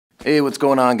Hey, what's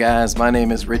going on, guys? My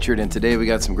name is Richard, and today we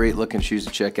got some great looking shoes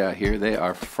to check out here. They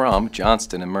are from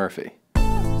Johnston and Murphy.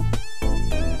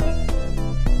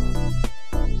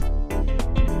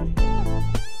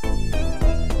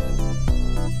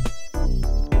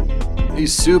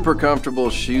 These super comfortable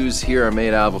shoes here are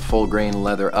made out of a full grain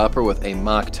leather upper with a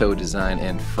mock toe design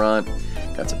in front.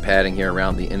 Got some padding here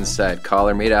around the inside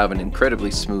collar, made out of an incredibly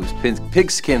smooth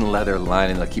pigskin leather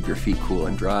lining that'll keep your feet cool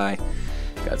and dry.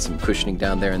 Got some cushioning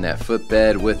down there in that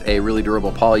footbed with a really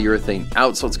durable polyurethane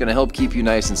outsole. It's going to help keep you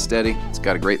nice and steady. It's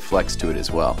got a great flex to it as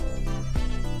well.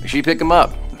 Make sure you pick them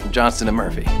up from Johnston and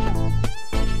Murphy.